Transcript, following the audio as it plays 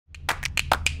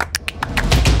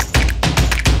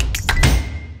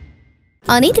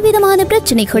அனைத்து விதமான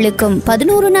பிரச்சனைகளுக்கும்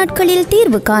 11 நாட்களில்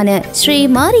தீர்வு காண ஸ்ரீ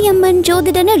மாரியம்மன்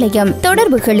ஜோதிட நிலையம்.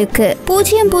 தொடர்புகளுக்கு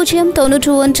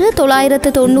 0091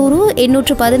 990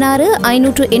 816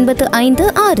 585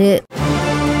 6.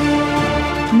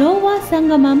 Nova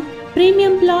Sangamam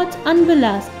Premium Plots and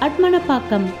Villas at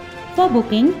Manapakkam. For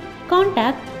booking,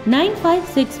 contact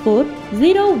 9564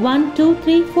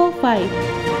 012345.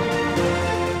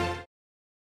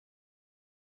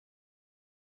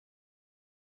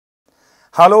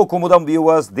 Hello Kumudam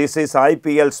viewers, this is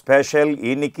IPL special.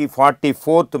 Inniki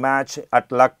 44th match at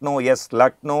Lucknow. Yes,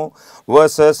 Lucknow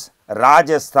versus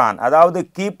Rajasthan. அதாவது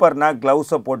கீப்பர்னா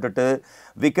க்ளவுஸை போட்டுட்டு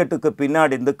விக்கெட்டுக்கு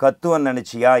பின்னாடி இருந்து கத்துவன்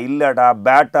நினச்சியா இல்லைடா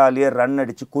பேட்டாலேயே ரன்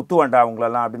அடித்து குத்துவண்டா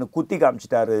அவங்களெல்லாம் அப்படின்னு குத்தி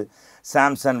காமிச்சிட்டாரு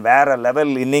சாம்சன். வேறு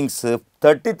level innings,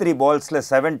 33 பால்ஸில்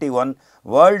 71.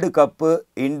 World cup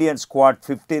Indian squad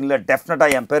 15ல்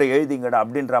டெஃபினட்டாக என் பேர் எழுதிங்கடா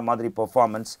அப்படின்ற மாதிரி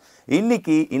பெர்ஃபார்மன்ஸ்.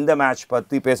 இன்றைக்கி இந்த மேட்ச்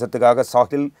பற்றி பேசுறதுக்காக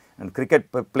Sahil and cricket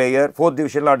player 4th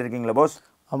டிவிஷனில் ஆடிருக்கீங்களா பாஸ்?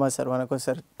 ஆமாம் சார், வணக்கம்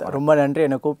சார். ரொம்ப நன்றி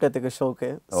என்னை கூப்பிட்டதுக்கு ஷோக்கு.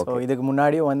 ஸோ இதுக்கு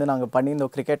முன்னாடியும் வந்து நாங்கள்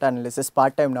பண்ணியிருந்தோம் கிரிக்கெட் அனாலிசிஸ்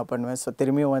பார்ட் டைம் நான் பண்ணுவேன். ஸோ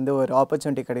திரும்பியும் வந்து ஒரு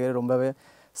ஆப்பர்ச்சுனிட்டி கிடைக்கிறது ரொம்பவே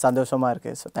சந்தோஷமாக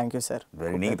இருக்குது. So thank you sir.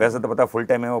 நீங்கள் பேசுறதை பார்த்தா ஃபுல்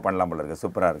டைமே பண்ணலாம் போல இருக்குது,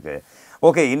 சூப்பராக இருக்குது.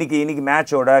 ஓகே, இன்னைக்கு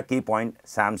மேட்சோட கீ பாயிண்ட்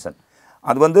சாம்சன்.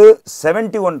 அது வந்து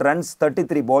 71 ரன்ஸ்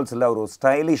 33 பால்ஸில் ஒரு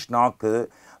ஸ்டைலிஷ் நாக்கு.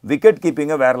 விக்கெட்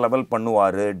கீப்பிங்கை வேறு லெவல்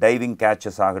பண்ணுவார். டைவிங்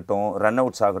கேட்சஸ் ஆகட்டும், ரன்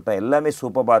அவுட்ஸ் ஆகட்டும், எல்லாமே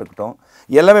சூப்பராக இருக்கட்டும்,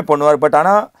 எல்லாமே பண்ணுவார். பட்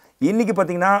ஆனால் இன்றைக்கி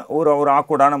பார்த்திங்கன்னா ஒரு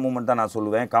ஆக்வர்டான மூமெண்ட் தான் நான்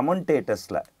சொல்லுவேன்.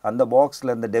 கமெண்டேட்டர்ஸில் அந்த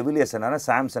பாக்ஸில் இந்த டெவிலியர்ஸ் என்னன்னா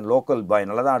சாம்சன் லோக்கல் பாய்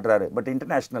நல்லா தான் ஆடுறாரு, பட்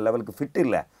இன்டர்நேஷ்னல் லெவலுக்கு ஃபிட்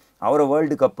இல்லை. அவரை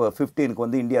வேர்ல்டு கப் 15க்கு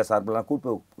வந்து இந்தியா சார்பெல்லாம்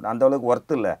கூப்பிட்டு அந்த அளவுக்கு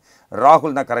ஒர்த் இல்லை.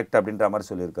 ராகுல் தான் கரெக்ட் அப்படின்ற மாதிரி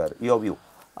சொல்லியிருக்காரு. யோ வியூ?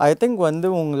 ஐ திங்க் வந்து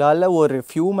உங்களால் ஒரு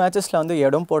ஃபியூ மேட்சஸில் வந்து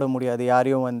இடம் போட முடியாது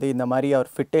யாரையும் வந்து இந்த மாதிரி அவர்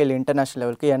ஃபிட்டே இல்லை இன்டர்நேஷ்னல்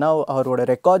லெவலுக்கு. ஏன்னா அவரோட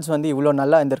ரெக்கார்ட்ஸ் வந்து இவ்வளோ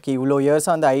நல்லா இருந்திருக்கு. இவ்வளோ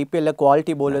இயர்ஸாக அந்த ஐபிஎல்ல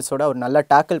குவாலிட்டி பவுலர்ஸோட அவர் நல்லா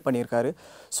டேக்கிள் பண்ணியிருக்காரு.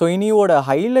 ஸோ இனியோட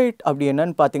ஹைலைட் அப்படி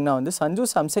என்னன்னு பார்த்தீங்கன்னா வந்து சஞ்சு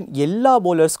சாம்சன் எல்லா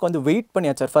பவுலர்ஸ்க்கும் வந்து வெயிட்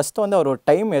பண்ணியாச்சார். ஃபஸ்ட்டு வந்து அவர் ஒரு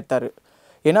டைம் ஏற்றார்.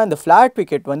 ஏன்னா அந்த ஃப்ளாட்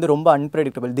விக்கெட் வந்து ரொம்ப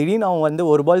அன்பிரடிக்டபிள். திடீர்னு அவன் வந்து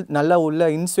ஒரு பால் நல்லா உள்ள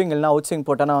இன்ஸ்விங் இல்லைனா அவுட் ஸ்விங்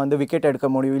போட்டானா வந்து விக்கெட் எடுக்க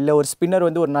முடியும். இல்லை ஒரு ஸ்பின்னர்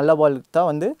வந்து ஒரு நல்ல பால் தான்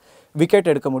வந்து விக்கெட்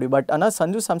எடுக்க முடியும். பட் ஆனால்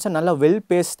சஞ்சு சாம்சன் நல்லா வெல்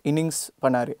பேஸ்ட் இன்னிங்ஸ்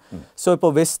பண்ணார். ஸோ இப்போ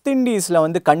வெஸ்ட் இண்டீஸில்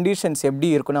வந்து கண்டிஷன்ஸ் எப்படி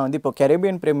இருக்குன்னா வந்து இப்போ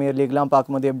கரேபியன் பிரீமியர் லீக்லாம்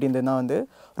பார்க்கும்போது எப்படி இருந்ததுன்னா வந்து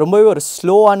ரொம்பவே ஒரு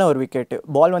ஸ்லோவான ஒரு விக்கெட்டு,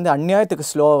 பால் வந்து அந்நியாயத்துக்கு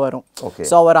ஸ்லோவாக வரும்.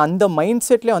 ஸோ அவர் அந்த மைண்ட்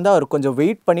செட்லேயே வந்து அவர் கொஞ்சம்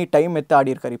வெயிட் பண்ணி டைம் எடுத்து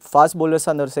ஆடி இருக்காரு. இப்போ ஃபாஸ்ட்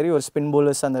பவுலர்ஸாக இருந்தாலும் சரி, ஒரு ஸ்பின்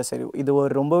பவுலர்ஸாக இருந்தாலும் சரி, இது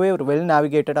ஒரு ரொம்பவே ஒரு வெல்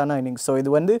நேவிகேட்டடான இன்னிங்ஸ். ஸோ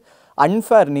இது வந்து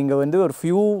அன்ஃபேர். நீங்கள் வந்து ஒரு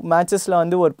ஃபியூ மேட்சஸில்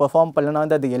வந்து ஒரு பெர்ஃபார்ம் பண்ணலன்னா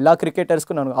வந்து அது எல்லா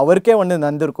கிரிக்கெட்டர்ஸ்க்கும் நடக்கும். அவருக்கே வந்து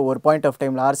நடந்திருக்கும் ஒரு பாயிண்ட் ஆஃப்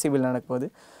டைமில் ஆர்சிபியில் நடக்கும்போது.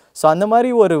 ஸோ அந்த மாதிரி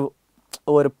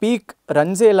ஒரு பீக்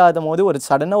ரன்ஸே இல்லாத போது ஒரு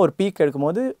சடனாக ஒரு பீக்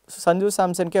எடுக்கும்போது சஞ்சு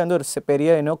சாம்சனுக்கே வந்து ஒரு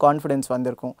பெரிய கான்ஃபிடென்ஸ்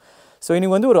வந்திருக்கும். ஸோ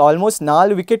இன்றைக்கி வந்து ஒரு ஆல்மோஸ்ட்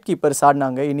 4 விக்கெட் கீப்பர்ஸ்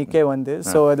ஆடினாங்க இன்றைக்கே வந்து.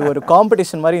 ஸோ அது ஒரு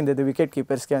காம்படிஷன் மாதிரி இருந்தது விக்கெட்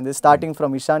கீப்பர்ஸ்க்கே வந்து. ஸ்டார்டிங்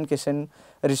ஃப்ரம் இஷான் கிஷன்,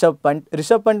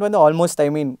 ரிஷப் பண்ட் வந்து ஆல்மோஸ்ட்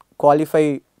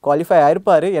குவாலிஃபை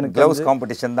ஆயிருப்பாரு. எனக்கு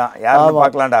காம்படிஷன் தான், யாரும்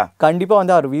பார்க்கலாம்டா. கண்டிப்பாக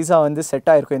வந்து அவர் வீசா வந்து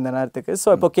செட் ஆயிருக்கும் இந்த நேரத்துக்கு.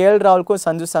 ஸோ இப்போ கேஎல் ராகுலுக்கும்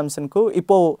சஞ்சு சாம்சனுக்கும்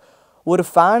இப்போது ஒரு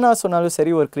ஃபேனாக சொன்னாலும்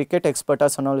சரி, ஒரு கிரிக்கெட் எக்ஸ்பர்ட்டாக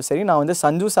சொன்னாலும் சரி, நான் வந்து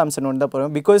சஞ்சு சாம்சன் ஒன்று தான்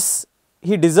போகிறேன். Because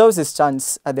he deserves his chance.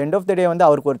 at the end of the day வந்து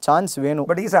அவருக்கு ஒரு சான்ஸ் வேணும்.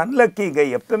 பட் இஸ் அன்லக்கி கை.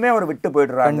 எப்பவுமே அவர் விட்டு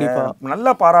போயிடுறாங்க.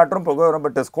 நல்லா பாராட்டுறோம் போகிறோம்,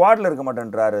 பட் ஸ்குவாட்ல இருக்க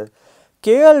மாட்டேன்றாரு.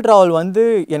 கேஎல் ராகுல் வந்து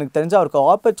எனக்கு தெரிஞ்ச அவருக்கு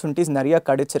ஆப்பர்ச்சுனிட்டிஸ் நிறையா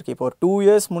கிடைச்சிருக்கு. இப்போ ஒரு 2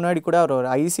 years முன்னாடி கூட அவர் ஒரு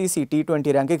ஐசிசி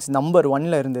T20 ரேங்கிங்ஸ் நம்பர்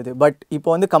 1ல் இருந்தது. பட் இப்போ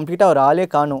வந்து கம்ப்ளீட்டாக ஒரு ஆளே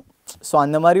காணும். ஸோ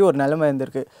அந்த மாதிரி ஒரு நிலைமை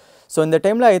இருந்திருக்கு. ஸோ இந்த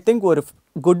டைமில் ஐ திங்க் ஒரு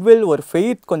குட்வில், ஒரு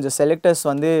ஃபெய்த் கொஞ்சம் செலக்டர்ஸ்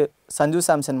வந்து சஞ்சு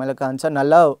சாம்சன் மேலே காமிச்சா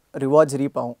நல்லா ரிவார்ட்ஸ்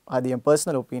ரீப் ஆகும். அது என்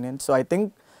personal opinion. So I think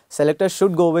selectors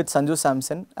should go with Sanju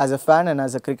Samson as a fan and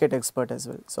as a cricket expert as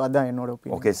well. So அதுதான் என்னோட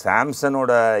ஒப்பீனியன். ஓகே,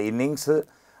 சாம்சனோட இன்னிங்ஸு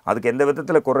அதுக்கு எந்த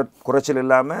விதத்தில் குறைச்சல்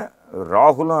இல்லாமல்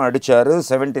ராகுலும் அடித்தார்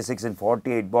 76 in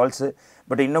 48 பால்ஸு.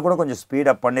 பட் இன்னும் கூட கொஞ்சம்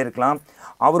ஸ்பீடப் பண்ணியிருக்கலாம்.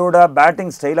 அவரோட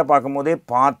பேட்டிங் ஸ்டைலை பார்க்கும்போதே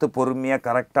பார்த்து பொறுமையாக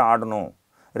கரெக்டாக ஆடணும்.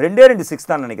 2 6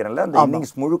 தான் நினைக்கிறேன்ல அந்த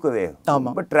இன்னிங்ஸ் முழுக்கவே.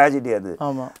 ரொம்ப ட்ராஜடி அது.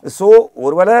 ஸோ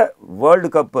ஒருவேளை வேர்ல்டு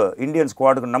கப்பு இந்தியன்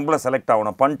ஸ்குவாடுக்கு நம்மள செலக்ட்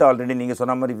ஆகணும். பண்ட் ஆல்ரெடி நீங்கள்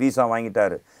சொன்ன மாதிரி வீசா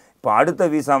வாங்கிட்டார். இப்போ அடுத்த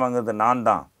வீசா வாங்குறது நான்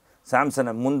தான்.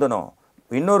 சாம்சனை முந்தனும்,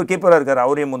 இன்னொரு கீப்பராக இருக்கார்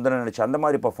அவரையும் முந்தனும் நினச்சி அந்த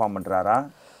மாதிரி பர்ஃபார்ம் பண்ணுறாரா?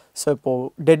 ஸோ இப்போது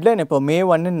டெட்லைன் இப்போ May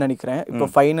 1ன்னு நினைக்கிறேன். இப்போ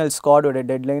ஃபைனல் ஸ்குவாடோட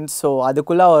டெட்லைன். ஸோ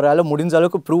அதுக்குள்ளே அவரால் முடிஞ்ச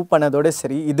அளவுக்கு ப்ரூவ் பண்ணதோட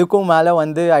சரி. இதுக்கும் மேலே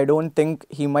வந்து I don't think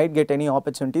he might get any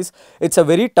opportunities. It's a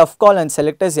very tough call and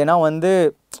selectors. ஏன்னா வந்து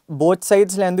போத்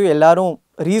சைட்ஸ்லேருந்து எல்லாரும்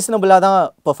ரீசனபிளாக தான்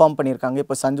பெர்ஃபார்ம் பண்ணியிருக்காங்க.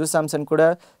 இப்போ சஞ்சு சாம்சன் கூட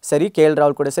சரி, கேஎல்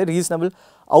ராகுல் கூட சரி, ரீசனபிள்.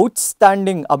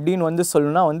 அவுட்ஸ்டாண்டிங் அப்படின்னு வந்து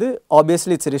சொல்லணும்னா வந்து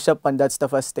obviously it's Rishabh Pant. That's the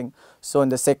first thing. So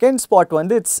இந்த செகண்ட் ஸ்பாட்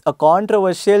வந்து it's a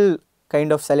controversial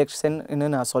kind of செலெக்ஷன்னு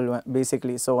நான் சொல்லுவேன்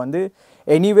பேசிக்லி. ஸோ வந்து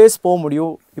எனிவேஸ் போக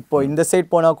முடியும். இப்போது இந்த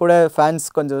சைட் போனால் கூட ஃபேன்ஸ்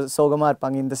கொஞ்சம் சோகமாக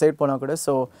இருப்பாங்க, இந்த சைட் போனால் கூட.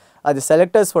 ஸோ அது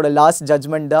செலக்டர்ஸோட லாஸ்ட்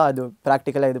ஜட்மெண்ட் தான் அது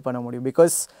ப்ராக்டிக்கலாக இது பண்ண முடியும்.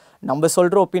 பிகாஸ் நம்ம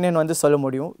சொல்கிற ஒப்பீனியன் வந்து சொல்ல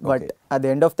முடியும், but at the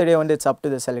end of the day வந்து it's up to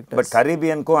the selectors. But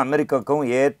கரீபியனுக்கும் அமெரிக்காவுக்கும்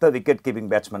ஏற்ற விக்கெட் கீப்பிங்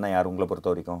பேட்ஸ்மேனா யார் உங்களை பொறுத்த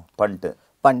வரைக்கும்?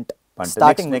 Fund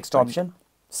starting. Next option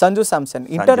Sanju Samson.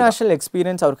 International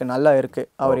experience அவருக்கு நல்லா இருக்குது.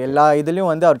 அவர் எல்லா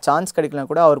இதுலேயும் வந்து அவர் சான்ஸ் கிடைக்கலாம்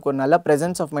கூட அவருக்கு ஒரு நல்ல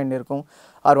ப்ரெசன்ஸ் ஆஃப் மைண்ட் இருக்கும்.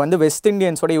 அவர் வந்து வெஸ்ட்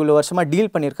இண்டியன்ஸோட இவ்வளோ வருஷமாக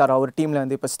டீல் பண்ணியிருக்காரு அவர் டீமில்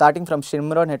வந்து. இப்போ ஸ்டார்டிங் ஃப்ரம்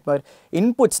ஷிம்ரான் ஹெட்மர்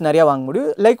இன்புட்ஸ் நிறையா வாங்க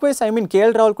முடியும். லைக்வைஸ்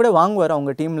கேஎல் ராகுல் கூட வாங்குவார்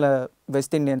அவங்க டீமில்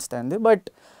west இண்டியன்ஸ்லேருந்து. But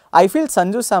I feel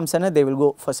Sanju Samson they will go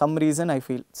for some reason. I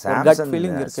feel gut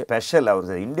feeling இருக்கு. ஸ்பெஷல்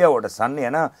அவர் இந்தியாவோட சன்.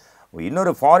 ஏன்னா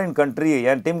இன்னொரு ஃபாரின் கண்ட்ரி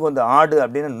என் டீமுக்கு வந்து ஆடு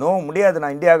அப்படின்னு நோ முடியாது,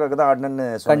 நான் இந்தியாவுக்காக தான் ஆடுனேன்னு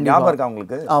சொன்ன ஞாபகம் இருக்கா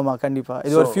உங்களுக்கு? ஆமாம், கண்டிப்பாக.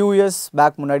 இது ஒரு ஃபியூ இயர்ஸ்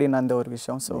பேக் முன்னாடி நடந்த ஒரு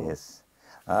விஷயம். So S.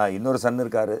 இன்னொரு சன்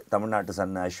இருக்கார், தமிழ்நாட்டு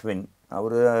சன் அஸ்வின்.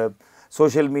 அவர்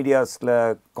சோஷியல் மீடியாஸில்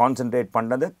கான்சென்ட்ரேட்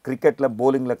பண்ணது, கிரிக்கெட்டில்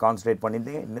போலிங்கில் கான்சன்ட்ரேட்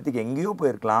பண்ணிட்டு இன்னத்துக்கு எங்கேயோ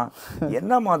போயிருக்கலாம்.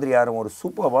 என்ன மாதிரி யாரும் ஒரு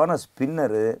சூப்பர்வான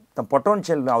ஸ்பின்னரு, தன்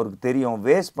பொட்டன்ஷியல் அவருக்கு தெரியும்,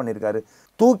 வேஸ்ட் பண்ணியிருக்காரு,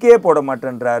 தூக்கியே போட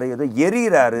மாட்டேன்றாரு, ஏதோ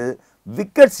எறிகிறாரு,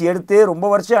 விக்கெட்ஸ் எடுத்தே ரொம்ப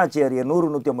வருஷம் ஆச்சு.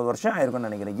 100-150 வருஷம் ஆயிருக்கும்னு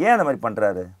நினைக்கிறேன். ஏன் அந்த மாதிரி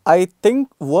பண்ணுறாரு? ஐ திங்க்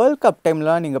வேர்ல்ட் கப்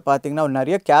டைம்லாம் நீங்கள் பார்த்தீங்கன்னா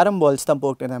நிறைய கேரம் பால்ஸ் தான்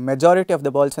போட்டுருந்தேன். மெஜாரிட்டி ஆஃப்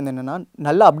த பால்ஸ் வந்து என்னென்னா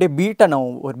நல்லா அப்படியே பீட்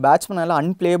ஆகும் ஒரு பேட்ஸ்மேனால,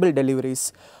 அன்பிளேபிள் டெலிவரிஸ்.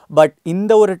 பட்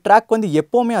இந்த ஒரு ட்ராக் வந்து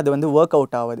எப்போவுமே அது வந்து ஒர்க்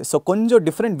அவுட் ஆகுது. ஸோ கொஞ்சம்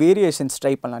டிஃப்ரெண்ட் வேரியேஷன்ஸ்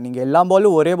ட்ரை பண்ணலாம். நீங்கள் எல்லா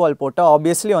பாலும் ஒரே பால் போட்டால்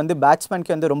ஆப்வியஸ்லி வந்து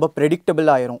பேட்ஸ்மேனுக்கு வந்து ரொம்ப ப்ரெடிக்டபிள்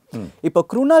ஆயிரும். இப்போ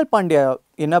குருணால் பாண்டியா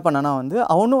என்ன பண்ணனா வந்து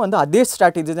அவனும் வந்து அதே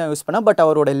ஸ்ட்ராட்டஜி தான் யூஸ் பண்ணால். பட்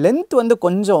அவரோட லென்த் வந்து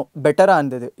கொஞ்சம் பெட்டராக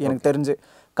இருந்தது எனக்கு தெரிஞ்சு.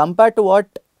 Compared to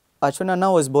what Ashwin Anna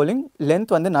was bowling,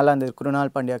 length வந்து நல்லா இருந்தது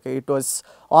Krunal பாண்டியாக்கு. It was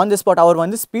on the spot. அவர்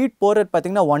வந்து ஸ்பீட் போகிறது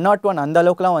பார்த்தீங்கன்னா 101 அந்த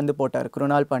அளவுக்குலாம் வந்து போட்டார்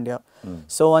குருணால் பாண்டியா.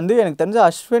 ஸோ வந்து எனக்கு தெரிஞ்ச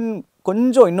அஸ்வின்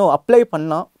கொஞ்சம் இன்னும் அப்ளை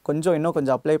பண்ணலாம்,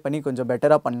 கொஞ்சம் அப்ளை பண்ணி கொஞ்சம்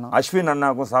பெட்டராக பண்ணலாம். அஸ்வின்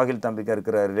அண்ணாக்கும் சாகில் தம்பிக்கு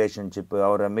இருக்கிற ரிலேஷன்ஷிப்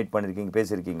அவரை மீட் பண்ணியிருக்கீங்க,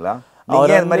 பேசியிருக்கீங்களா?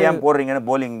 நீங்கள் அது மாதிரி ஏன் போடுறீங்கன்னு,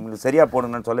 போலிங் சரியாக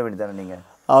போடுங்கன்னு சொல்ல வேண்டியதானே நீங்கள்?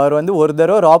 அவர் வந்து ஒரு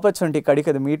தடவை ஒரு ஆப்பர்ச்சுனிட்டி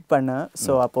கிடைக்குது மீட் பண்ண.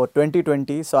 ஸோ அப்போது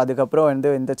 2020. ஸோ அதுக்கப்புறம்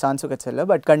வந்து எந்த சான்ஸும் கிடைச்சல.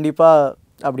 பட் கண்டிப்பாக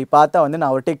அப்படி பார்த்தா வந்து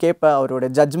நான் அவர்கிட்ட கேட்பேன் அவரோட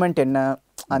ஜட்ஜ்மெண்ட் என்ன,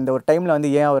 அந்த ஒரு டைமில் வந்து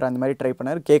ஏன் அவர் அந்த மாதிரி ட்ரை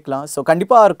பண்ணார் கேட்கலாம். ஸோ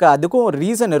கண்டிப்பாக அவருக்கு அதுக்கும் ஒரு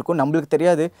ரீசன் இருக்கும், நம்மளுக்கு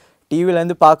தெரியாது.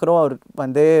 டிவிலேருந்து பார்க்குறோம், அவர்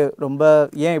வந்து ரொம்ப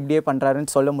ஏன் இப்படியே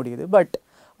பண்ணுறாருன்னு சொல்ல முடியுது. பட்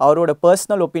அவரோட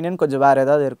பர்சனல் ஒப்பீனியன் கொஞ்சம் வேறு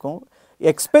ஏதாவது இருக்கும்.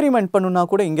 எக்ஸ்பெரிமெண்ட் பண்ணுன்னா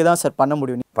கூட இங்கே தான் சார் பண்ண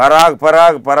முடியும்.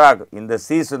 பராக் இந்த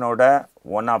சீசனோட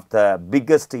ஒன் ஆஃப் த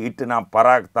பிக்கஸ்ட் ஹிட்னா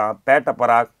பராக் தான். பேட்ட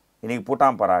பராக் இன்னைக்கு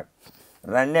போட்டான், பராக்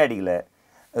ரன்னே அடிக்கல.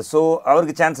 ஸோ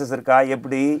அவருக்கு சான்சஸ் இருக்கா?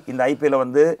 எப்படி இந்த ஐபிஎல்ல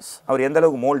வந்து அவர் எந்த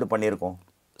அளவுக்கு மோல்டு பண்ணியிருக்கோம்?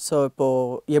 ஸோ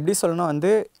இப்போது எப்படி சொல்லணும்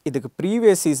வந்து இதுக்கு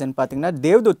ப்ரீவியஸ் சீசன் பார்த்தீங்கன்னா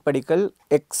தேவ்தூத் படிக்கல்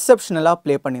எக்ஸப்ஷனலாக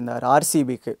ப்ளே பண்ணியிருந்தார்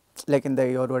ஆர்சிபிக்கு. லைக் இந்த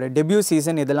இவரோட டெபியூ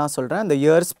சீசன் இதெல்லாம் சொல்கிறேன். அந்த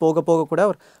இயர்ஸ் போக போக கூட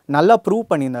அவர் நல்லா ப்ரூவ்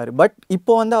பண்ணியிருந்தார். பட்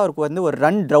இப்போ வந்து அவருக்கு வந்து ஒரு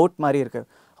ரன் ட்ரவுட் மாதிரி இருக்குது.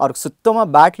 அவருக்கு சுத்தமாக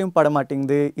பேட்லேயும் பட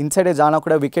மாட்டேங்குது, இன்சைடேஜ் ஆனால்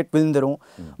கூட விக்கெட் விழுந்துடும்.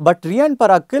 பட் ரியான்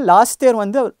பராக்கு லாஸ்ட் இயர்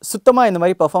வந்து சுத்தமாக இந்த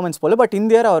மாதிரி பர்ஃபார்மன்ஸ் போல. பட்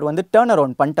இந்த இயர் அவர் வந்து டேர்ன்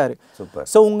அரவுண்ட் பண்ணிட்டாரு.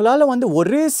 ஸோ உங்களால் வந்து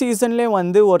ஒரே சீசன்லேயே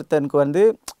வந்து ஒருத்தனுக்கு வந்து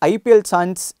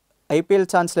ஐபிஎல்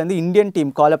சான்ஸ்லேருந்து இந்தியன்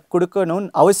டீம் காலப் கொடுக்கணும்னு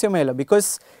அவசியமே இல்லை. பிகாஸ்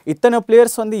இத்தனை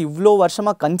பிளேயர்ஸ் வந்து இவ்வளோ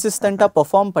வருஷமாக கன்சிஸ்டண்ட்டாக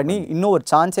பர்ஃபார்ம் பண்ணி இன்னும் ஒரு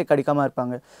சான்ஸே கிடைக்காம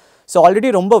இருப்பாங்க. ஸோ ஆல்ரெடி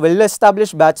ரொம்ப வெல்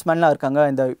எஸ்டாப்ளிஷ் பேட்ஸ்மேன்லாம் இருக்காங்க.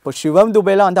 இந்த இப்போ சிவம்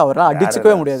துபேலாம் வந்து அவரெல்லாம்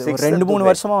அடிச்சுக்கவே முடியாது. ஒரு 2-3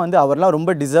 வருஷமாக வந்து அவர்லாம்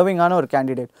ரொம்ப டிசர்விங்கான ஒரு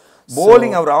கேண்டிடேட்.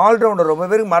 போலிங் அவர் ஆல்ரவுண்டர், ரொம்ப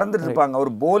பேருக்கு மறந்துட்டு இருப்பாங்க.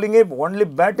 அவர் போலிங்கே ஒன்லி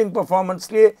பேட்டிங்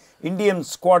பர்ஃபார்மன்ஸ்லேயே இந்தியன்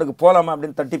ஸ்குவாடுக்கு போகலாமா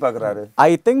அப்படின்னு தட்டி பார்க்குறாரு.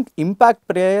 I think impact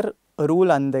player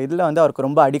rule அந்த இதில் வந்து அவருக்கு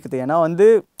ரொம்ப அடிக்குது. ஏன்னா வந்து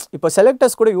இப்போ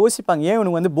செலக்டர்ஸ் கூட யோசிப்பாங்க ஏன்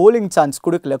இவனுக்கு வந்து போலிங் சான்ஸ்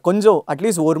கொடுக்கல, கொஞ்சம்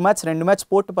அட்லீஸ்ட் ஒரு மேட்ச் 2 மேட்ச்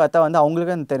போட்டு பார்த்தா வந்து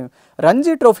அவங்களுக்கு வந்து தெரியும்.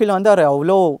 ரஞ்சி ட்ரோஃபியில் வந்து அவர்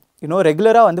அவ்வளோ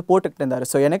ரெகுலராக வந்து போட்டுக்கிட்டு இருந்தார்.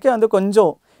 ஸோ எனக்கே வந்து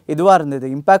கொஞ்சம் இதுவாக இருந்தது.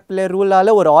 இம்பாக்ட் பிளேயர்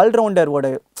ரூலால் ஒரு ஆல்ரவுண்டரோட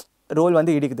ரோல்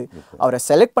வந்து இடிக்குது. அவரை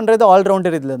செலக்ட் பண்ணுறது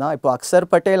ஆல்ரவுண்டர் இதில் தான். இப்போ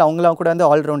அக்சர் பட்டேல் அவங்களாம் கூட வந்து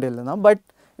ஆல்ரவுண்டர் இதில் தான். பட்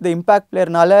இந்த இம்பாக்ட்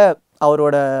பிளேயர்னால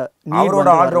அவரோட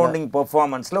ஆல்ரவுண்டிங்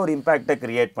பெர்ஃபார்மன்ஸ்ல ஒரு இம்பாக்டை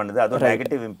கிரியேட் பண்ணுது. அது ஒரு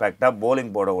நெகட்டிவ் இம்பாக்டா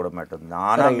போலிங் போட விட மாட்டேங்குது.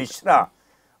 ஆனால் மிஸ்ரா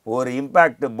ஒரு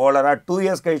இம்பாக்ட் போலரா 2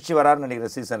 இயர்ஸ் கழிச்சு வராருன்னு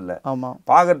நினைக்கிற சீசன்ல. ஆமாம்,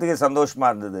 பார்க்கறதுக்கே சந்தோஷமா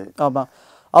இருந்தது. ஆமாம்,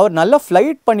 அவர் நல்லா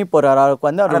ஃப்ளைட் பண்ணி போறாரு. அவருக்கு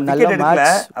வந்து அவர் நல்ல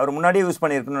மேட்ச் அவர் முன்னாடியே யூஸ்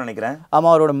பண்ணியிருக்குன்னு நினைக்கிறேன். ஆமாம்,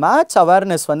 அவரோட மேட்ச்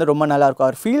அவேர்னஸ் வந்து ரொம்ப நல்லா இருக்கும்.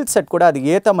 அவர் ஃபீல்ட் செட் கூட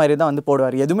அதுக்கு ஏற்ற மாதிரி தான் வந்து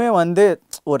போடுவார். எதுவுமே வந்து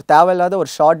ஒரு தேவையில்லாத ஒரு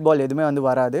ஷார்ட் பால் எதுவுமே வந்து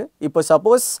வராது. இப்போ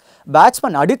சப்போஸ்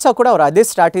பேட்ஸ்மேன் அடித்தா கூட அவர் அதே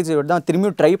ஸ்ட்ராட்டஜியோட தான்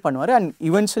திரும்பியும் ட்ரை பண்ணுவார். அண்ட்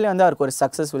இவென்ச்சுவலி வந்து அவருக்கு ஒரு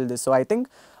சக்ஸஸ் விழுது. ஸோ ஐ திங்க்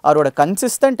அவரோட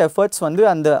கன்சிஸ்டன்ட் எஃபர்ட்ஸ் வந்து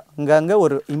அங்கங்கே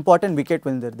ஒரு இம்பார்ட்டன்ட் விக்கெட்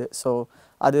விழுந்துருது. ஸோ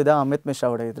அதுதான் அமித்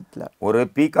மிஸ்ராவோட இதில். ஒரு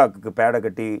பீகாக்கு பேடை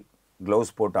கட்டி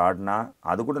க்ளவுஸ் போட்டு ஆடினா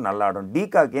அது கூட நல்லா ஆடும்.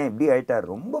 டீகாக் ஏன் இப்படி ஆயிட்டார்?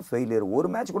 ரொம்ப ஃபெயிலியர், ஒரு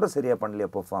மேட்ச் கூட சரியா பண்ணலையா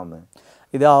பெர்ஃபார்ம்?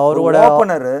 இது அவரோட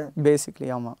ஓப்பனர் பேசிக்லி.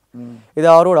 ஆமாம், இது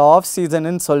அவரோட ஆஃப்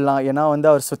சீசன்னு சொல்லலாம். ஏன்னா வந்து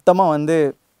அவர் சுத்தமாக வந்து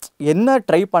என்ன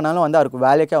ட்ரை பண்ணாலும் வந்து அவருக்கு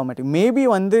வேலைக்கே ஆக மாட்டேங்குது. மேபி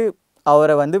வந்து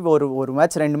அவரை வந்து ஒரு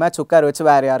மேட்ச் 2 மேட்ச் உட்கார வச்சு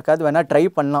வேறு யாருக்காவது வேணால் ட்ரை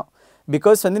பண்ணலாம்.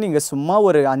 பிகாஸ் வந்து நீங்கள் சும்மா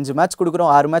ஒரு 5 மேட்ச்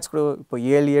கொடுக்குறோம், 6 மேட்ச் இப்போ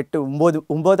 7, 8,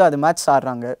 9வது மேட்ச்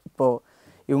ஆடுறாங்க இப்போது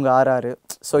இவங்க 6.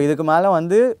 ஸோ இதுக்கு மேலே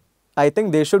வந்து I think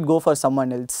they should go for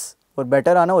someone else. ஒரு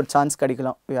பெட்டரான ஒரு சான்ஸ்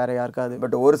கிடைக்கலாம் வேறு யாருக்காவது.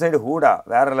 பட் ஒரு சைடு ஹூடா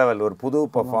வேறு லெவல், ஒரு புது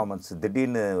பர்ஃபார்மன்ஸ்.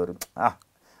 திடீர்னு ஒரு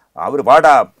அவர்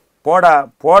வாடா போடா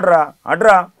போடுறா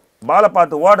அட்ரா பாலை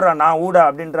பார்த்து ஓடுறா நான் ஊடா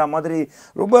அப்படின்ற மாதிரி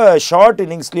ரொம்ப ஷார்ட்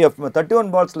இன்னிங்ஸ்லேயே 31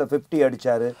 பால்ஸில் 50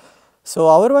 அடித்தார். ஸோ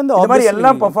அவர் வந்து அது மாதிரி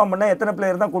எல்லாம் பர்ஃபார்ம் பண்ணால் எத்தனை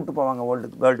பிளேயர் தான் கூப்பிட்டு போவாங்க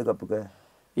வேர்ல்டு கப்புக்கு?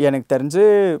 எனக்கு தெரிஞ்சு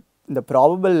இந்த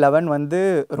ப்ராபபிள் 11 வந்து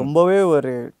ரொம்பவே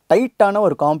ஒரு டைட்டான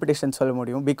ஒரு காம்படிஷன் சொல்ல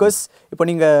முடியும். பிகாஸ் இப்போ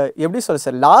நீங்கள் எப்படி சொல்ல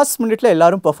சார், லாஸ்ட் மினிட்ல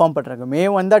எல்லாரும் பெர்ஃபார்ம் பண்ணுறாங்க. மே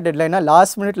வந்தால் டெட்லைனாக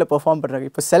லாஸ்ட் மினிட்ல பெர்ஃபார்ம் பண்ணுறாங்க.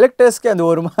 இப்போ செலக்டர்ஸ்க்கு அந்த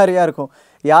ஒரு மாதிரியாக இருக்கும்,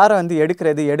 யாரை வந்து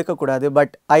எடுக்கிறது எடுக்கக்கூடாது.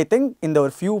 பட் ஐ திங்க் இந்த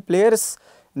ஒரு ஃபியூ பிளேயர்ஸ்,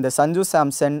 இந்த சஞ்சு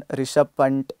சாம்சன், ரிஷப்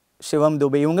பண்ட், சிவம்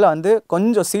துபே இவங்கள வந்து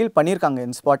கொஞ்சம் சீல் பண்ணியிருக்காங்க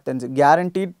இந்த ஸ்பாட். தெரிஞ்சு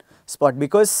கேரண்டீட் ஸ்பாட்.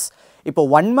 பிகாஸ் இப்போ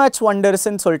 1 மேட்ச்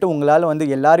ஒண்டர்ஸ்ன்னு சொல்லிட்டு உங்களால் வந்து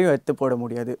எல்லாரையும் எடுத்து போட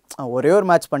முடியாது. ஒரே ஒரு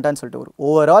மேட்ச் பண்ணிட்டான்னு சொல்லிட்டு ஒரு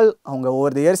ஓவரால் அவங்க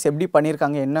ஓவர் தி இயர்ஸ் எப்படி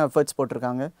பண்ணியிருக்காங்க, என்ன எஃபர்ட்ஸ்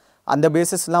போட்டிருக்காங்க, அந்த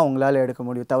பேசிஸ்லாம் உங்களால் எடுக்க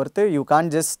முடியும். தவிர்த்து you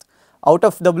can just out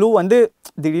of the blue வந்து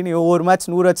திடீர்னு ஒரு மேட்ச்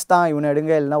 100 ஹெச் தான் இவனை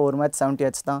எடுங்க, இல்லைனா ஒரு மேட்ச் 70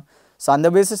 ஹெச் தான். ஸோ அந்த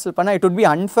பேசிஸில் பண்ணால் it would be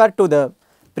unfair to the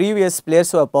previous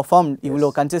players perform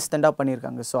இவ்வளோ கன்சிஸ்டண்ட்டாக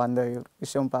பண்ணியிருக்காங்க. ஸோ அந்த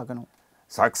விஷயம் பார்க்கணும்.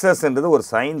 சக்ஸஸ்ன்றது ஒரு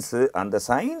சயின்ஸு. அந்த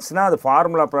சயின்ஸ்னால் அது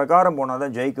ஃபார்முலா பிரகாரம் போனால்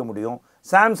தான் ஜெயிக்க முடியும்.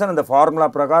 சாம்சன் அந்த ஃபார்முலா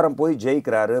பிரகாரம் போய்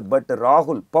ஜெயிக்கிறாரு. பட்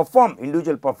ராகுல்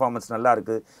இண்டிவிஜுவல் பர்ஃபார்மன்ஸ் நல்லா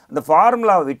இருக்குது. அந்த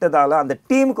ஃபார்முலாவை விட்டதால் அந்த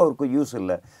டீமுக்கு அவருக்கு யூஸ்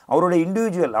இல்லை. அவரோட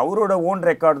இண்டிவிஜுவல் அவரோட ஓன்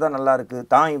ரெக்கார்டு தான் நல்லா இருக்குது.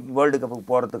 தான் வேர்ல்டு கப்புக்கு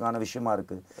போகிறதுக்கான விஷயமா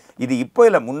இருக்குது. இது இப்போ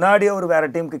இல்லை, முன்னாடியே அவர் வேறு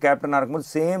டீமுக்கு கேப்டனாக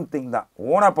இருக்கும்போது சேம் திங் தான்.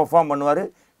 ஓனாக பர்ஃபார்ம் பண்ணுவார்.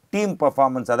 டீம்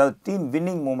பர்ஃபார்மன்ஸ் அதாவது டீம்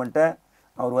வின்னிங் மூமெண்ட்டை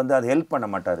அவர் வந்து அது ஹெல்ப் பண்ண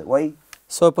மாட்டார். ஒய்?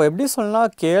 ஸோ இப்போ எப்படி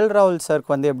சொல்லலாம், கேஎல் ராகுல்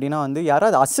சாருக்கு வந்து எப்படின்னா வந்து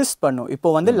யாராவது அசிஸ்ட் பண்ணும். இப்போ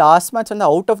வந்து லாஸ்ட் மேட்ச் வந்து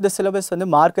அவுட் ஆஃப் த சிலபஸ் வந்து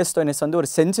மார்க்கஸ் ஸ்டோயினிஸ் வந்து ஒரு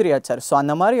செஞ்சுரி ஆச்சார். ஸோ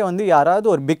அந்த மாதிரி வந்து யாராவது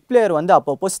ஒரு பிக் பிளேயர் வந்து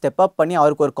அப்பப்போ ஸ்டெப் அப் பண்ணி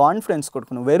அவருக்கு ஒரு கான்ஃபிடன்ஸ்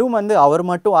கொடுக்கணும். வெறும் வந்து அவர்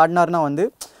மட்டும் ஆடினார்னா வந்து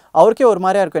அவருக்கே ஒரு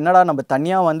மாதிரியா இருக்கும், என்னடா நம்ம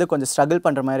தனியாக வந்து கொஞ்சம் ஸ்ட்ரகிள்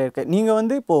பண்ணுற மாதிரி இருக்குது. நீங்கள்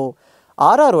வந்து இப்போது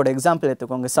ஆர்ஆரோட எக்ஸாம்பிள்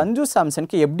எடுத்துக்கோங்க. சஞ்சு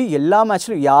சாம்சனுக்கு எப்படி எல்லா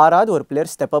மேட்ச்லையும் யாராவது ஒரு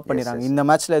பிளேயர் ஸ்டெப் அப் பண்ணிடுறாங்க. இந்த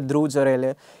மேட்ச்சில் த்ரூ ஜொரேல்,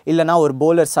 இல்லைனா ஒரு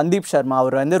போலர் சந்தீப் சர்மா,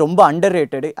 அவர் வந்து ரொம்ப under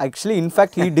rated. Actually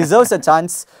in fact he deserves a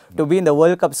chance to be இந்த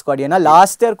வேர்ல்ட் கப் ஸ்குவாட். ஏன்னா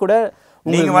லாஸ்ட் இயர் கூட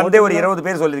நீங்கள் வந்து ஒரு 20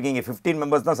 பேர் சொல்லியிருக்கீங்க, 15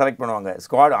 மெம்பர்ஸ் தான் செலக்ட் பண்ணுவாங்க.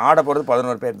 ஸ்குவாட் ஆட போகிறது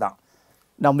 11 பேர் தான்.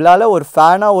 நம்மளால ஒரு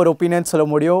ஃபேனாக ஒரு ஒப்பீனியன் சொல்ல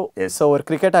முடியும். ஸோ ஒரு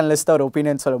கிரிக்கெட் அனலிஸ்ட்டாக ஒரு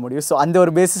ஒப்பீனியன் சொல்ல முடியும். ஸோ அந்த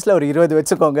ஒரு பேசிஸில் ஒரு 20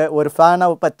 வச்சுக்கோங்க. ஒரு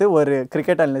ஃபேனாக 10, ஒரு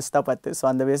கிரிக்கெட் அனலிஸ்ட்டாக 10. ஸோ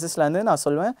அந்த பேசிஸில் வந்து நான்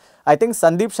சொல்லுவேன், I think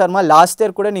Sandeep Sharma last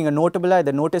year கூட நீங்கள் நோட்டபுளாக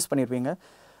இதை நோட்டீஸ் பண்ணியிருப்பீங்க.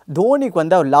 தோனிக்கு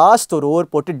வந்து அவர் லாஸ்ட் ஒரு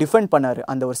ஓவர் போட்டு டிஃபெண்ட் பண்ணார்.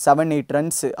 அந்த ஒரு 7-8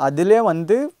 ரன்ஸ் அதிலே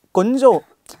வந்து கொஞ்சம்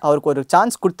அவருக்கு ஒரு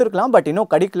சான்ஸ் கொடுத்துருக்கலாம், பட்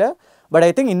இன்னும் கிடைக்கல. பட் ஐ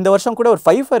திங்க் இந்த வருஷம் கூட ஒரு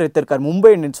 5 எடுத்திருக்கார்.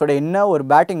 மும்பை இந்தியன்ஸோட என்ன ஒரு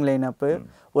பேட்டிங் லைனப்பு,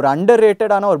 ஒரு அண்டர்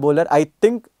ரேட்டடான ஒரு பவுலர். ஐ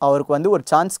திங்க் அவருக்கு வந்து ஒரு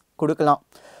சான்ஸ் கொடுக்கலாம்.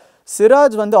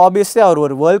 சிராஜ் வந்து ஆப்வியஸ்லி அவர்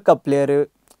ஒரு வேர்ல்ட் கப் பிளேயரு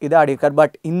இதை ஆடிருக்கார்.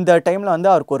 பட் இந்த டைமில்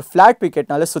வந்து அவருக்கு ஒரு ஃப்ளாட்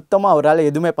விக்கெட்னால சுத்தமாக அவரால்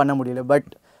எதுவுமே பண்ண முடியல. But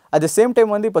at the same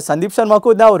time வந்து இப்போ சந்தீப்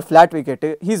சர்மாவுக்கும் தான் ஒரு flat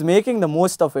wicket. He is making the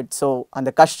most of it. So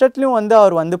அந்த கஷ்டத்துலையும் வந்து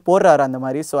அவர் வந்து போடுறாரு அந்த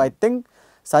மாதிரி. ஸோ ஐ திங்க்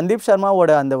சந்தீப்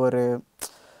சர்மாவோட அந்த ஒரு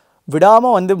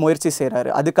விடாமல் வந்து முயற்சி செய்கிறாரு.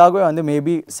 அதுக்காகவே வந்து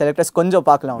மேபி செலக்டர்ஸ் கொஞ்சம்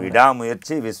பார்க்கலாம்.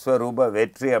 விடாமுயற்சி விஸ்வரூப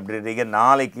வெற்றி அப்படின்றீங்க.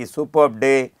 நாளைக்கு சூப்பர்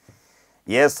டே,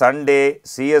 சண்டே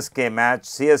சிஎஸ்கே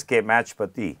மேட்ச்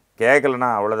பற்றி கேட்கலன்னா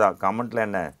அவ்வளோதான். கமெண்ட்டில்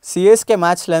என்ன? சிஎஸ்கே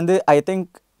மேட்ச்லேருந்து ஐ திங்க்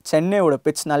சென்னையோட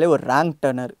பிட்ச்னாலே ஒரு ரேங்க்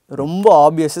டர்னர் ரொம்ப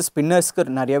ஆப்வியஸ், ஸ்பின்னர்ஸ்க்கு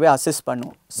நிறையவே அசிஸ்ட்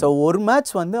பண்ணும். ஸோ ஒரு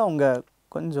மேட்ச் வந்து அவங்க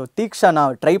கொஞ்சம் தீக்ஷனா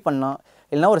ட்ரை பண்ணலாம்,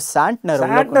 இல்லைனா ஒரு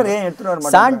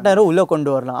சாண்ட்னரும் உள்ளே கொண்டு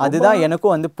வரலாம். அதுதான்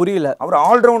எனக்கும் வந்து புரியல. அவர்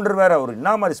ஆல்ரவுண்டர் வேற, அவர்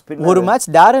என்ன மாதிரி ஸ்பின். ஒரு மேட்ச்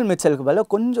டேரல் மிச்சலுக்கு பதிலாக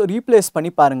கொஞ்சம் ரீப்ளேஸ்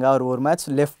பண்ணி பாருங்க. அவர் ஒரு மேட்ச்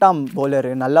லெஃப்ட் ஆர்ம் பவுலர்,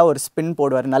 நல்லா ஒரு ஸ்பின்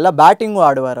போடுவார், நல்லா பேட்டிங்கும்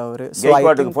ஆடுவார் அவர்.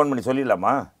 கேக்வாட்டுக்கு ஃபோன் பண்ணி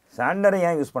சொல்லிடலாமா, சாண்டரை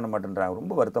ஏன் யூஸ் பண்ண மாட்டேன்றாங்க?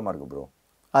 ரொம்ப வருத்தமாக இருக்குது ப்ரோ.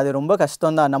 அது ரொம்ப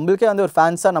கஷ்டம் தான். நம்மளுக்கே வந்து ஒரு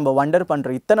ஃபேன்ஸாக நம்ம வண்டர்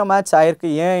பண்ணுறோம், இத்தனை மேட்ச்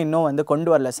ஆயிருக்கு, ஏன் இன்னும் வந்து கொண்டு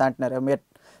வரல சாண்ட்னர்.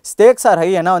 Steaks R high.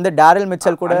 ஏன்னா வந்து டேரல்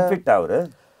மிச்சல் கூட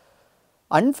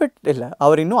அன்ஃபிட் இல்லை,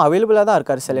 அவர் இன்னும் அவைலபிளாக தான்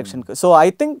இருக்கார் செலெக்ஷனுக்கு. So I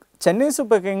think Chennai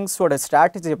super கிங்ஸோட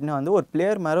strategy எப்படின்னா வந்து ஒரு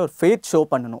பிளேயர் மேலே ஒரு ஃபெய்த் ஷோ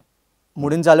பண்ணணும்.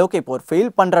 முடிஞ்ச அளவுக்கு இப்போ ஒரு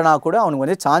ஃபெயில் பண்ணுறனா கூட அவனுக்கு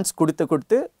வந்து சான்ஸ் கொடுத்து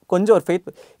கொஞ்சம் ஒரு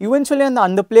ஃபெய்த். இவென்ச்சுவலி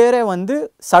அந்த பிளேயரே வந்து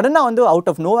சடனாக வந்து அவுட்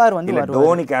ஆஃப் நோவேர் வந்து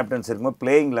தோனி கேப்டன்ஸ் இருக்கும்போது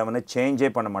பிளேயிங் லெவனை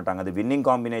சேஞ்சே பண்ண மாட்டாங்க. அது வின்னிங்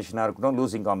காம்பினேஷனாக இருக்கட்டும்,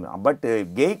 லூசிங் காம்பினேஷன். பட்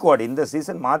கெய்க்வாட் இந்த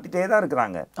சீசன் மாற்றிட்டே தான்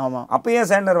இருக்கிறாங்க. ஆமாம், அப்போ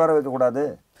ஏன் சாண்டர் வர வைக்கக்கூடாது?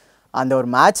 அந்த ஒரு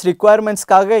மேட்ச்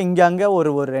ரிக்குவயர்மெண்ட்ஸ்க்காக இங்கே அங்கே ஒரு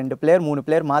 2 பிளேயர் 3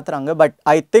 பிளேயர் மாற்றுறாங்க. பட்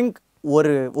ஐ திங்க்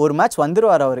ஒரு மேட்ச்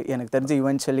வந்துடுவார் அவர், எனக்கு தெரிஞ்சு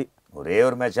இவென்ச்சுவலி ஒரே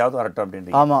ஒரு மேட்சாவது வரட்டும்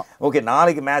அப்படின்ட்டு. ஆமாம். ஓகே,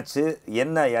 நாளைக்கு மேட்ச்சு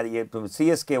என்ன,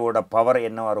 சிஎஸ்கேவோட பவர்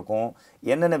என்னவாக இருக்கும்,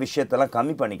 என்னென்ன விஷயத்தெல்லாம்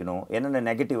கம்மி பண்ணிக்கணும், என்னென்ன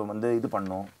நெகட்டிவ் வந்து இது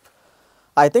பண்ணணும்?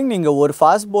 ஐ திங்க் நீங்கள் ஒரு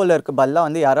ஃபாஸ்ட் பவுலருக்கு பதிலாக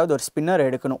வந்து யாராவது ஒரு ஸ்பின்னர்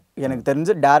எடுக்கணும். எனக்கு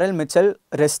தெரிஞ்சு டேரல் மிச்சல்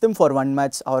ரெஸ்ட்டும் ஃபார் 1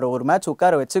 மேட்ச். அவர் ஒரு மேட்ச்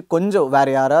உட்கார வச்சு கொஞ்சம்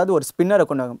வேறு யாராவது ஒரு ஸ்பின்னரை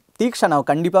கொண்டு வாங்க. தீக்ஷனாவை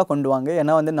கண்டிப்பாக கொண்டு வாங்க.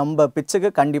 ஏன்னா வந்து நம்ம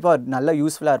பிச்சுக்கு கண்டிப்பாக நல்லா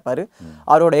யூஸ்ஃபுல்லாக இருப்பார்.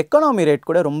 அவரோட எக்கனாமி ரேட்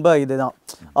கூட ரொம்ப இதுதான்.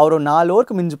 அவர் 4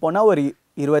 ஓவருக்கு மிஞ்சி போனால் ஒரு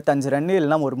 25 ரன்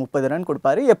இல்லைனா ஒரு 30 ரன்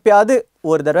கொடுப்பாரு. எப்பயாவது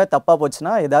ஒரு தடவை தப்பாக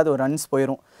போச்சுன்னா ஏதாவது ஒரு ரன்ஸ்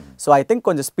போயிடும். ஸோ ஐ திங்க்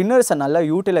கொஞ்சம் ஸ்பின்னர்ஸை நல்லா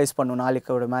யூட்டிலைஸ் பண்ணும்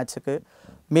நாளைக்கோட மேட்ச்சுக்கு.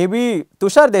 மேபி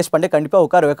துஷார் தேஷ்பாண்டே கண்டிப்பாக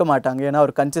உட்கார வைக்க மாட்டாங்க. ஏன்னா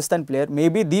ஒரு consistent player.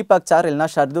 Maybe Deepak sir இல்லைனா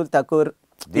ஷர்துல் தக்கூர்.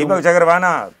 தீபக் சகர்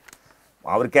வேணாம்,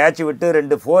 அவர் கேட்ச் விட்டு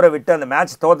 2 4 விட்டு அந்த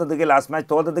மேட்ச் தோத்ததுக்கு லாஸ்ட் மேட்ச்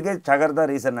தோத்ததுக்கு சகர் தான்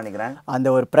ரீசன் நினைக்கிறேன். அந்த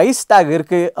ஒரு ப்ரைஸ் டேக்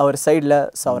இருக்குது அவர் சைடில்.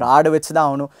 ஸோ அவர் ஆட வச்சு தான்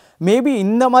ஆகணும். மேபி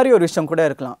இந்த மாதிரி ஒரு விஷயம் கூட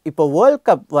இருக்கலாம். இப்போ வேர்ல்ட்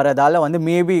கப் வரதால் வந்து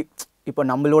மேபி இப்போ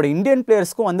நம்மளோட இந்தியன்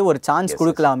பிளேயர்ஸ்க்கும் வந்து ஒரு சான்ஸ்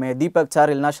கொடுக்கலாமே. தீபக்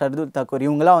சார் இல்லைனா ஷர்துல் தக்கூர்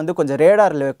இவங்களாம் வந்து கொஞ்சம்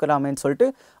ரேடாரில் வைக்கலாமேன்னு சொல்லிட்டு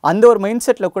அந்த ஒரு மைண்ட்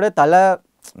செட்டில் கூட தலை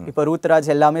இப்போ ருத்ராஜ்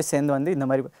எல்லாமே சேர்ந்து வந்து இந்த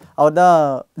மாதிரி அவர் தான்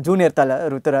ஜூனியர் தலை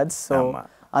ருத்ராஜ். ஸோ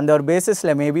அந்த ஒரு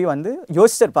பேசிஸில் மேபி வந்து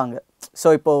யோசிச்சிருப்பாங்க. ஸோ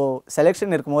இப்போது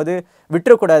செலெக்ஷன் இருக்கும்போது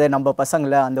விட்டுறக்கூடாது நம்ம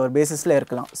பசங்களை, அந்த ஒரு பேசிஸில்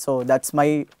இருக்கலாம். So that's my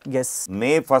guess.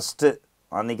 May 1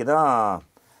 அன்றைக்கி தான்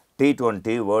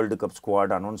T20 world cup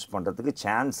squad announce பண்ணுறதுக்கு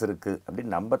சான்ஸ் இருக்குது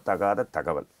அப்படின்னு நம்பத்தகாத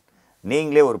தகவல்.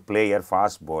 நீங்களே ஒரு பிளேயர்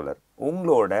ஃபாஸ்ட் பவுலர்,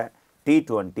 உங்களோட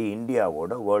T20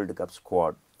 இந்தியாவோட world cup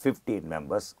squad 15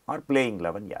 members are playing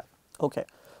 11 யார்? ஓகே,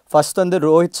 ஃபர்ஸ்ட் வந்து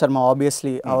ரோஹித் சர்மா.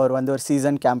 ஆப்வியஸ்லி அவர் வந்து ஒரு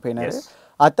சீசன் கேம்பெயினர்.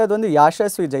 அடுத்தது வந்து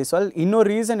யாஷஸ்வி ஜெய்ஸ்வால். இன்னொரு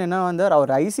ரீசன் என்ன வந்து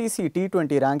அவர் ஐசிசி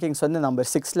T20 ரேங்கிங்ஸ் வந்து நம்பர்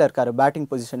 6ல் இருக்கார் பேட்டிங்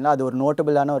பொசிஷனில். அது ஒரு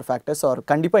நோட்டபிளான ஒரு ஃபேக்டர். ஸோ அவர்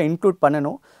கண்டிப்பாக இன்க்ளூட்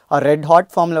பண்ணணும். அவர் ரெட்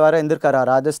ஹாட் ஃபார்மில் வேறு இருந்திருக்காரு.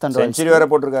 ராஜஸ்தான் செஞ்சுரி வேறு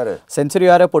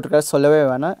போட்டிருக்காரு, சொல்லவே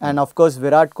வேணாம். And of course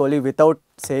Virat Kohli without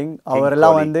saying.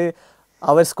 அவரெல்லாம் வந்து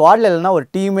அவர் ஸ்குவாடில் இல்லைனா ஒரு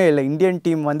டீமே இல்லை. இந்தியன்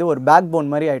டீம் வந்து ஒரு பேக் போன்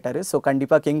மாதிரி ஆகிட்டார். ஸோ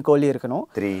கண்டிப்பாக கிங் கோலி இருக்கணும்.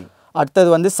 அடுத்தது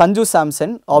வந்து சஞ்சு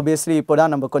சாம்சன். ஆப்வியஸ்லி இப்போ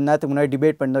தான் நம்ம கொஞ்ச நேரத்துக்கு முன்னாடி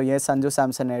டிபேட் பண்ணோம், ஏன் சஞ்சு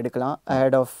சாம்சன் எடுக்கலாம்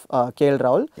அஹெட் ஆஃப் கேஎல்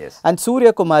ராகுல். அண்ட்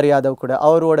சூரியகுமார் யாதவ் கூட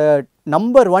அவரோட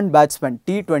நம்பர் 1 பேட்ஸ்மேன்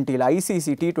T20யில்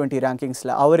ஐசிசி T20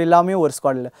 ரேங்கிங்ஸில். அவர் எல்லாமே ஒரு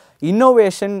ஸ்குவாடில்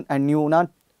இன்னோவேஷன் அண்ட் நியூனா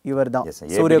இவர் தான்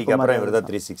சூரியகுமார்.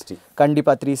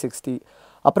 கண்டிப்பாக 360.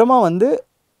 அப்புறமா வந்து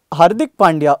ஹர்திக்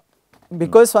பாண்டியா.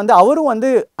 பிகாஸ் வந்து அவரும் வந்து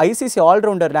ஐசிசி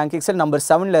ஆல்ரவுண்டர் ரேங்கிங்ஸில் நம்பர்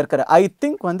 7ல் இருக்கிற. ஐ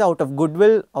திங்க் வந்து out of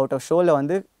goodwill out of ஷோவில்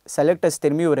வந்து செலக்டர்ஸ்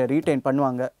திரும்பி ஒரு ரீடைன்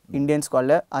பண்ணுவாங்க இந்தியன்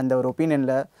ஸ்குவாடில். அந்த ஒரு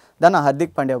ஒப்பீனியனில் தான் நான்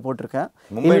ஹர்திக் பாண்டியா போட்டிருக்கேன்.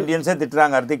 மும்பை இந்தியன்ஸே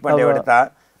திட்டுறாங்க ஹர்திக் பாண்டியா எடுத்தா.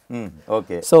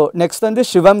 ஓகே. ஸோ நெக்ஸ்ட் வந்து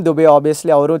சிவம் துபே.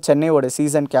 ஆப்வியஸ்லி அவரும் சென்னையோட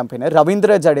சீசன் கேம்பெயினர்.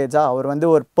 ரவீந்திர ஜடேஜா அவர் வந்து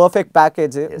ஒரு perfect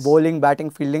package, polling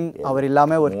batting fielding. அவர்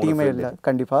இல்லாமல் ஒரு டீமே இல்லை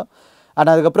கண்டிப்பாக.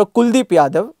 அண்ட் அதுக்கப்புறம் குல்தீப்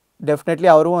யாதவ். டெஃபினெட்லி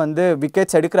அவரும் வந்து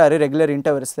விக்கெட்ஸ் எடுக்கிறாரு ரெகுலர்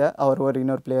இன்டர்வல்ஸில். அவர் ஒரு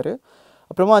இன்னொரு பிளேயரு.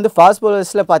 அப்புறமா வந்து ஃபாஸ்ட்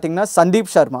பவுலர்ஸில் பார்த்தீங்கன்னா சந்தீப்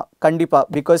சர்மா கண்டிப்பாக.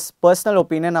 பிகாஸ் பர்சனல்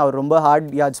ஒப்பீனியன் அவர் ரொம்ப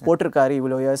ஹார்ட் யார்ட்ஸ் போட்டிருக்காரு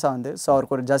இவ்வளோ இயர்ஸாக வந்து. ஸோ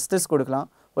அவருக்கு ஒரு ஜஸ்டிஸ் கொடுக்கலாம்,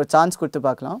 ஒரு சான்ஸ் கொடுத்து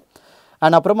பார்க்கலாம்.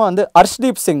 அண்ட் அப்புறமா வந்து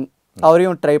ஹர்ஷ்தீப் சிங்,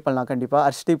 அவரையும் ட்ரை பண்ணலாம் கண்டிப்பாக.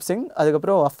 ஹர்ஷ்தீப் சிங்.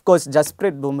 அதுக்கப்புறம் of course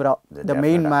Jasprit Bumrah, the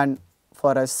main man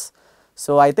for us.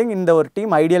 So I think இந்த ஒரு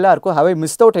டீம் ஐடியலாக இருக்கும். Have I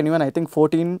missed out anyone? I think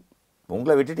 14.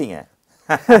 உங்களை விட்டுட்டீங்க.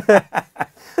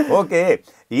 Okay,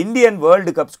 Indian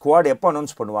world cup squad எப்போ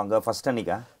அனௌன்ஸ் பண்ணுவாங்க? ஃபர்ஸ்ட்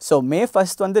அன்னைக்கா? ஸோ May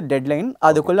 1 வந்து டெட்லைன்.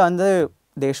 அதுக்குள்ளே வந்து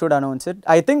they should announce it.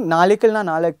 I think நாளைக்குள்ளே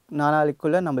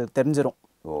நம்மளுக்கு தெரிஞ்சிடும்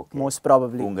மோஸ்ட்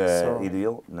ப்ராபப்ளி. உங்கள்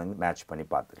இதையும் மேட்ச் பண்ணி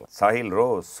பார்த்துக்கலாம். சாஹில் ரோ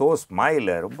ஸோ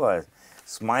ஸ்மைல், ரொம்ப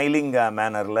ஸ்மைலிங்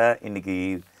மேனரில் இன்றைக்கி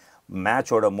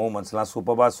மேட்சோட மூமெண்ட்ஸ்லாம்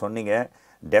சூப்பராக சொன்னீங்க.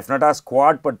 டெஃபினட்டாக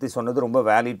ஸ்குவாட் பற்றி சொன்னது ரொம்ப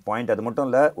வேலிட் பாயிண்ட். அது மட்டும்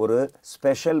இல்லை, ஒரு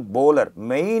ஸ்பெஷல் போலர்,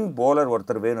 மெயின் போலர்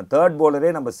ஒருத்தர் வேணும். 3rd போலரே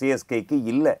நம்ம சிஎஸ்கேக்கு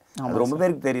இல்லை. அது ரொம்ப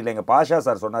பேருக்கு தெரியல. எங்கள் பாஷா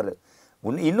சார் சொன்னார்,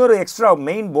 இன்னொரு எக்ஸ்ட்ரா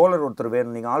மெயின் போலர் ஒருத்தர்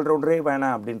வேணும், நீங்கள் ஆல்ரவுண்டரே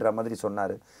வேணாம் அப்படின்ற மாதிரி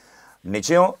சொன்னார்.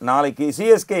 நிச்சயம் நாளைக்கு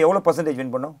சிஎஸ்கே எவ்வளோ %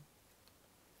 வின் பண்ணும்?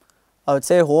 அவர்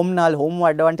சே ஹோம்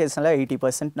அட்வான்டேஜ்னால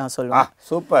 80% நான் சொல்லுவேன்.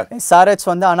 சூப்பர். SRH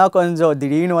வந்து ஆனால் கொஞ்சம்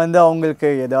திடீர்னு வந்து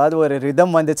அவங்களுக்கு ஏதாவது ஒரு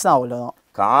ரிதம் வந்துச்சுன்னா அவ்வளோதான்.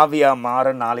 காவியா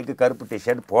மாறன் நாளைக்கு கருப்பு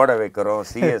டிஷர்ட் போட வைக்கிறோம்.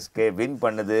 சிஎஸ்கே வின்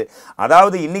பண்ணுது.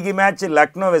 அதாவது இன்னைக்கு match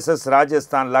Lucknow versus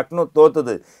Rajasthan. Lucknow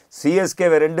தோத்துது, CSK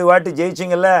 2 வாட்டி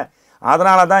ஜெயிச்சிங்கல்ல,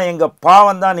 அதனால தான் எங்கள்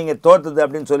பாவம் தான் நீங்கள் தோத்துது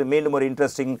அப்படின்னு சொல்லி மீண்டும் ஒரு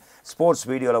இன்ட்ரெஸ்டிங் ஸ்போர்ட்ஸ்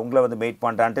வீடியோவில் உங்களை வந்து மீட்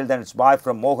பண்ணுறேன். Until then, it's bye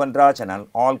from Mohanraj and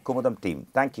all Kumudam team.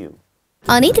 Thank you.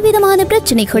 அனைத்து விதமான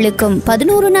பிரச்சனைகளுக்கும்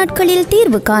 11 நாட்களில்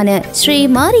தீர்வு காண ஸ்ரீ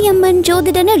மாரியம்மன்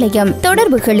ஜோதிட நிலையம்.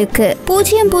 தொடர்புகளுக்கு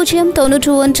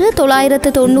 0091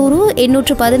 990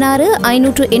 816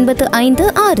 585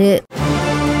 6.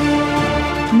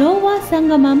 Nova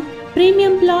Sangamam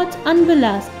Premium Plots and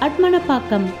Villas at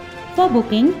Manapakkam. For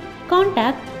booking,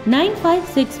 contact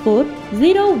 9564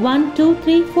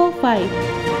 012345.